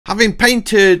Having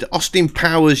painted Austin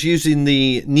Powers using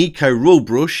the Nikko Rull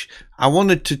brush, I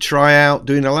wanted to try out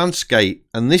doing a landscape,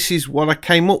 and this is what I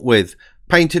came up with,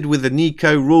 painted with the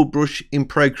Nikko Rull brush in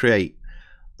Procreate.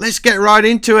 Let's get right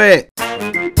into it.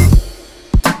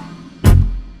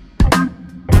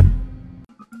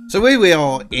 So here we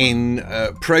are in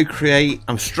Procreate.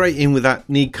 I'm straight in with that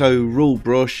Nikko Rull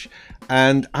brush,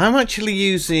 and I'm actually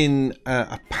using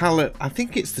a palette. I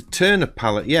think it's the Turner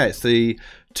palette. Yeah, it's the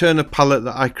Turner palette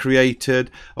that I created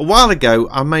a while ago.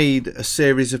 I made a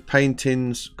series of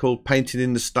paintings called Painting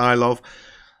in the Style of,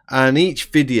 and each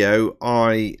video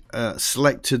I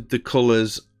selected the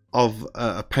colors of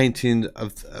a painting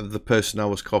of the person I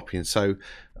was copying. So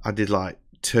I did like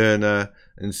Turner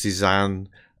and Cézanne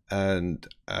and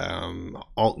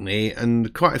Hockney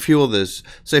and quite a few others.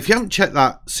 So if you haven't checked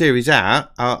that series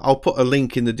out, I'll put a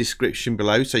link in the description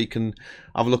below so you can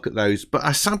have a look at those. But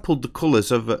I sampled the colours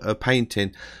of a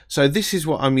painting, so this is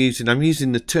what I'm using. I'm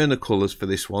using the Turner colours for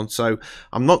this one, so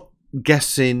I'm not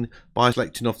guessing by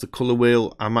selecting off the colour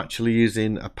wheel. I'm actually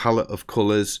using a palette of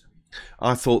colours.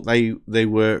 I thought they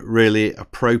were really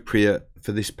appropriate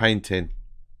for this painting.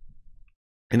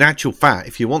 In actual fact,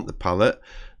 if you want the palette,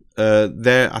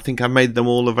 I think I made them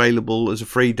all available as a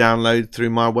free download through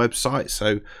my website,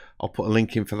 so I'll put a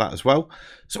link in for that as well.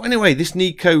 So anyway, this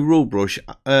Nikko Rull brush,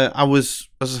 as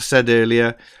I said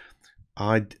earlier,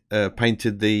 I'd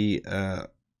painted the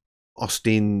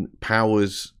Austin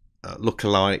Powers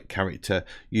lookalike character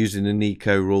using the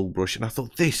Nikko Rull brush, and I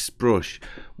thought this brush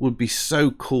would be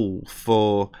so cool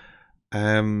for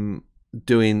doing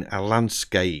a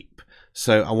landscape.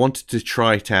 So I wanted to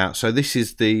try it out. So this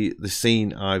is the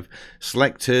scene I've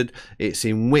selected. It's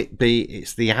in Whitby.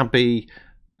 It's the Abbey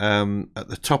at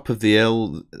the top of the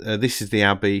hill. This is the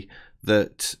Abbey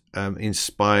that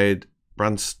inspired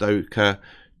Bram Stoker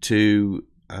to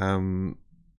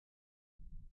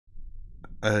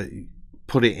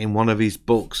put it in one of his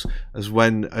books as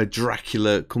when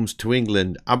Dracula comes to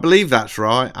England. I believe that's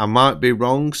right. I might be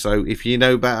wrong. So if you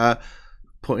know better,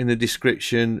 put in the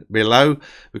description below,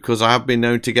 because I have been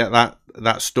known to get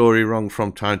that story wrong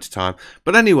from time to time.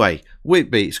 But anyway,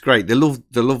 Whitby, it's great. They love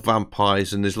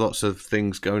vampires, and there's lots of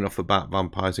things going off about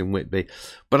vampires in Whitby.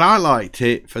 But I liked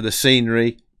it for the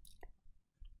scenery,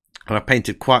 and I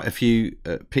painted quite a few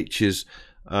pictures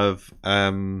of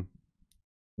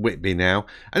Whitby now.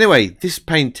 Anyway, this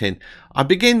painting, I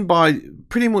begin by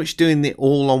pretty much doing it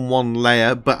all on one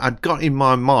layer, but I'd got in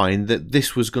my mind that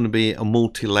this was going to be a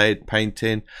multi-layered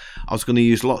painting. I was going to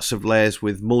use lots of layers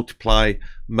with multiply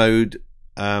mode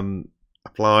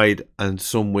applied, and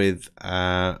some with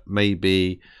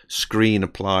maybe screen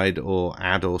applied or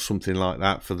add or something like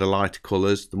that for the lighter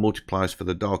colors, the multipliers for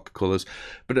the darker colors.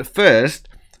 But at first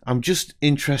I'm just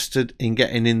interested in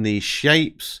getting in these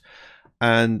shapes,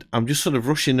 and I'm just sort of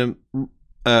roughing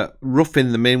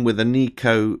them in with a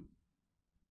Nikko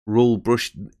Rull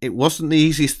brush. It wasn't the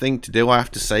easiest thing to do, I have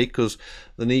to say, because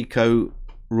the Nikko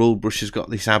Rull brush has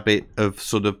got this habit of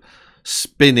sort of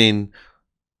spinning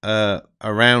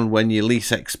around when you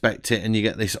least expect it, and you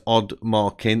get this odd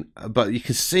marking. But you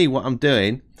can see what I'm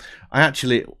doing. I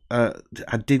actually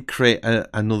I did create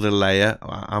another layer.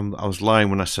 I was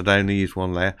lying when I said I only used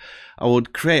one layer. I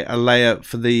would create a layer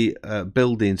for the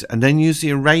buildings and then use the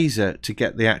eraser to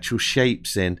get the actual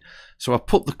shapes in. So I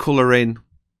put the colour in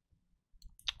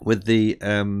with the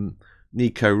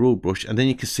Nikko Rull brush, and then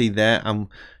you can see there I'm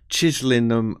chiseling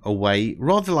them away,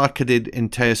 rather like I did in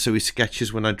Teosui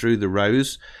sketches when I drew the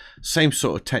rose. Same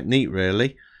sort of technique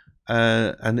really,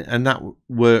 and that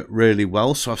worked really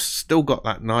well. So I've still got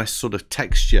that nice sort of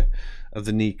texture of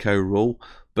the Nikko Rull,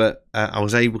 but I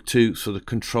was able to sort of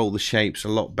control the shapes a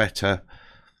lot better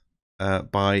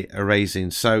by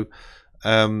erasing. So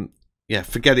yeah,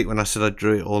 forget it when I said I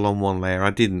drew it all on one layer. I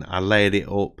didn't. I layered it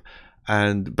up,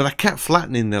 but I kept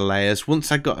flattening the layers.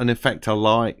 Once I got an effect I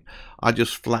like, I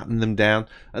just flattened them down.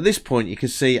 At this point you can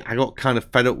see I got kind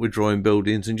of fed up with drawing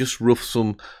buildings and just roughed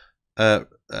some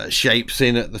shapes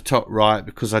in at the top right,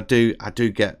 because I do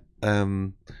get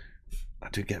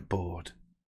bored.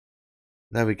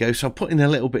 There we go. So I'm putting a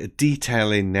little bit of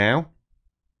detail in now.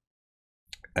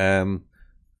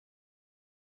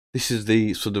 This is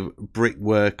the sort of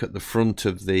brickwork at the front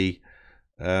of the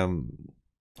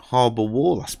harbour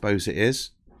wall, I suppose it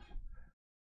is.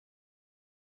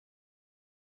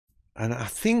 And I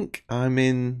think I'm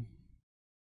in,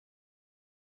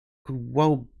 could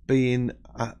well be in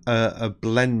a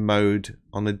blend mode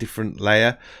on a different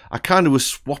layer. I kind of was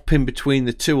swapping between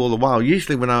the two all the while.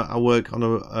 Usually when I work on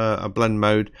a blend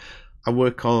mode, I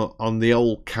work on the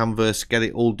old canvas, get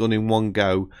it all done in one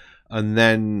go, and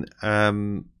then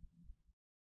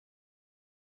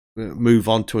move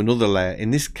on to another layer.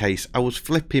 In this case, I was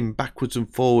flipping backwards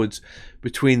and forwards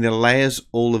between the layers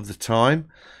all of the time.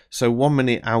 So 1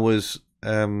 minute I was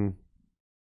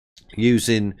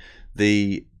using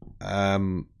the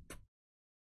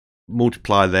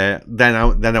multiply there, then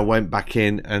I went back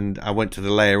in and I went to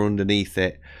the layer underneath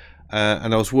it,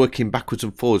 and I was working backwards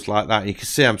and forwards like that. And you can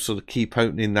see I'm sort of keep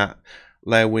opening that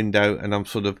layer window, and I'm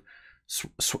sort of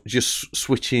just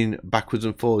switching backwards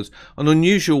and forwards. An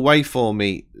unusual way for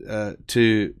me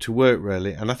to work,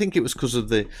 really, and I think it was because of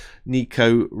the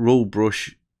Nikko Rull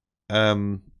brush,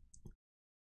 the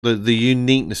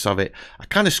uniqueness of it. I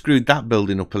kind of screwed that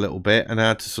building up a little bit, and I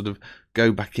had to sort of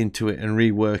go back into it and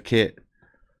rework it,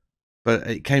 but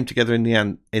it came together in the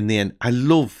end. I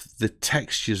love the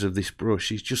textures of this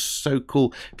brush. It's just so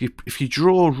cool. If you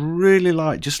draw really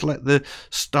light, just let the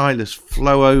stylus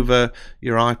flow over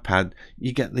your iPad,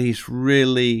 you get these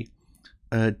really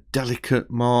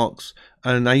delicate marks.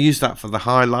 And I use that for the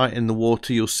highlight in the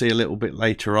water. You'll see a little bit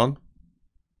later on.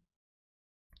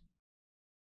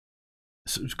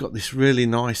 So it's got this really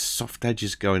nice soft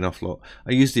edges going off. Look,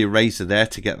 I use the eraser there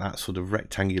to get that sort of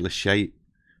rectangular shape.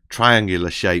 Triangular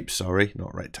shape, sorry,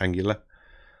 not rectangular.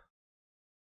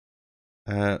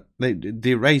 The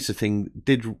eraser thing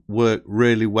did work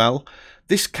really well.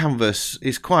 This canvas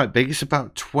is quite big. It's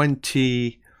about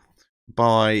 20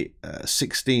 by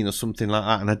 16 or something like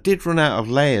that. And I did run out of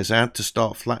layers. I had to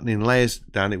start flattening layers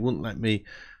down. It wouldn't let me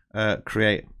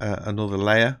create another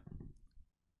layer.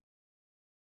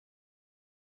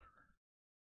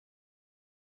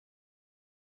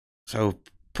 So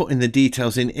putting the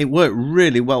details in, it worked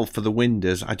really well for the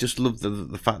windows. I just love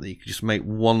the fact that you can just make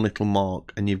one little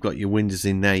mark and you've got your windows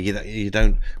in there. You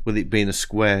don't, with it being a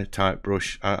square type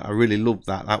brush. I really love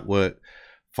that. That worked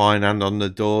fine, and on the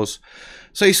doors.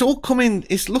 So it's all coming,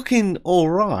 it's looking all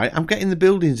right. I'm getting the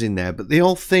buildings in there, but the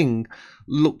whole thing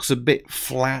looks a bit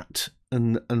flat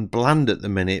and bland at the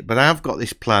minute. But I've got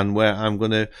this plan where I'm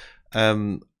going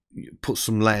to put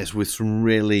some layers with some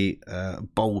really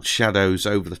bold shadows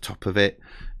over the top of it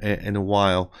in a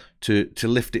while to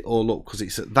lift it all up, because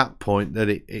it's at that point that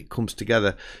it comes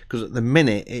together. Because at the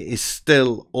minute it is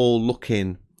still all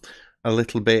looking a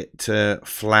little bit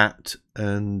flat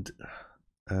and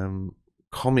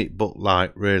comic book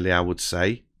like, really, I would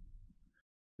say.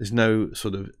 There's no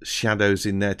sort of shadows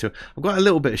in there too. I've got a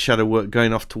little bit of shadow work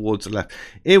going off towards the left.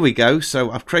 Here we go. So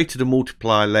I've created a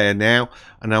multiply layer now,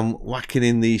 and I'm whacking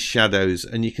in these shadows,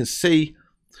 and you can see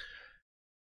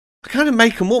I kind of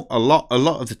make them up a lot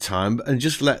of the time, and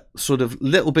just let sort of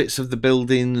little bits of the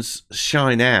buildings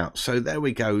shine out. So there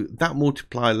we go. That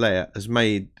multiply layer has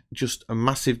made just a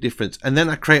massive difference. And then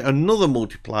I create another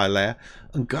multiply layer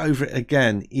and go over it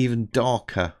again, even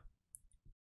darker.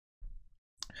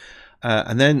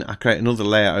 And then I create another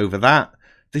layer over that.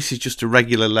 This is just a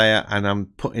regular layer, and I'm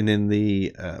putting in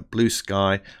the blue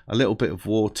sky, a little bit of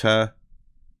water,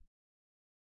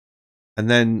 and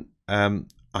then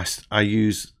I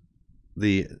use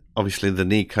obviously the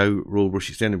Nikko Rull brush.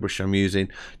 It's the only brush I'm using,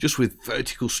 just with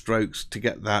vertical strokes to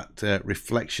get that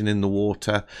reflection in the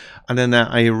water. And then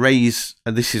I erase,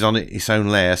 and this is on its own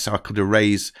layer, so I could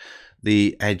erase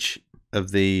the edge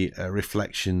of the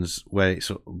reflections where it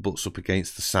sort of butts up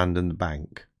against the sand and the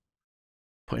bank.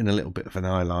 Put in a little bit of an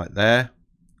highlight there.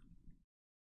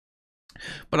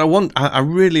 But I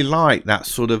really like that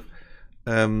sort of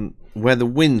where the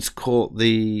winds caught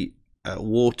the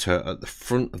water at the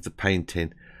front of the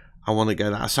painting. I want to go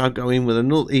that, so I'll go in with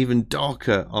another even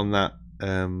darker on that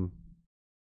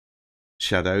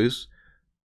shadows,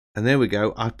 and there we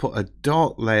go. I put a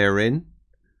dark layer in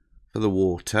for the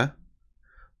water,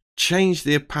 change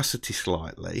the opacity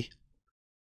slightly,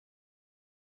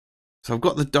 so I've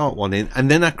got the dark one in,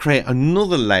 and then I create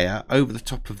another layer over the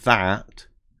top of that.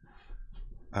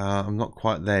 I'm not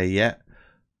quite there yet.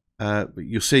 But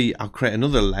you'll see I'll create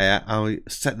another layer. I'll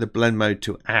set the blend mode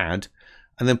to add,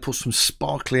 and then put some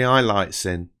sparkly highlights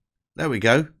in. There we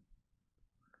go.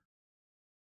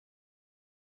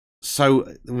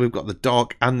 So we've got the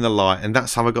dark and the light, and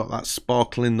that's how I got that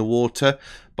sparkle in the water,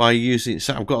 by using,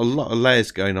 so I've got a lot of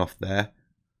layers going off there.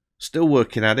 Still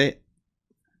working at it.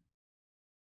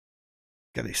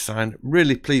 Get it signed.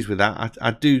 Really pleased with that.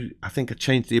 I think I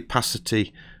changed the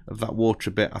opacity of that water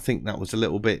a bit. I think that was a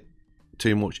little bit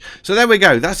too much. So there we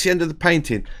go. That's the end of the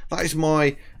painting. That is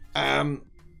my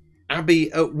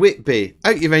Abbey at Whitby.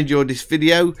 I hope you've enjoyed this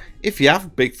video. If you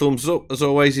have, big thumbs up as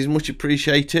always is much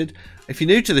appreciated. If you're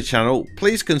new to the channel,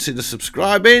 please consider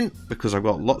subscribing, because I've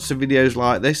got lots of videos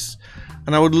like this,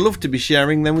 and I would love to be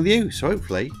sharing them with you. So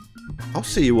hopefully I'll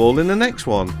see you all in the next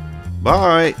one.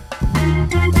 Bye.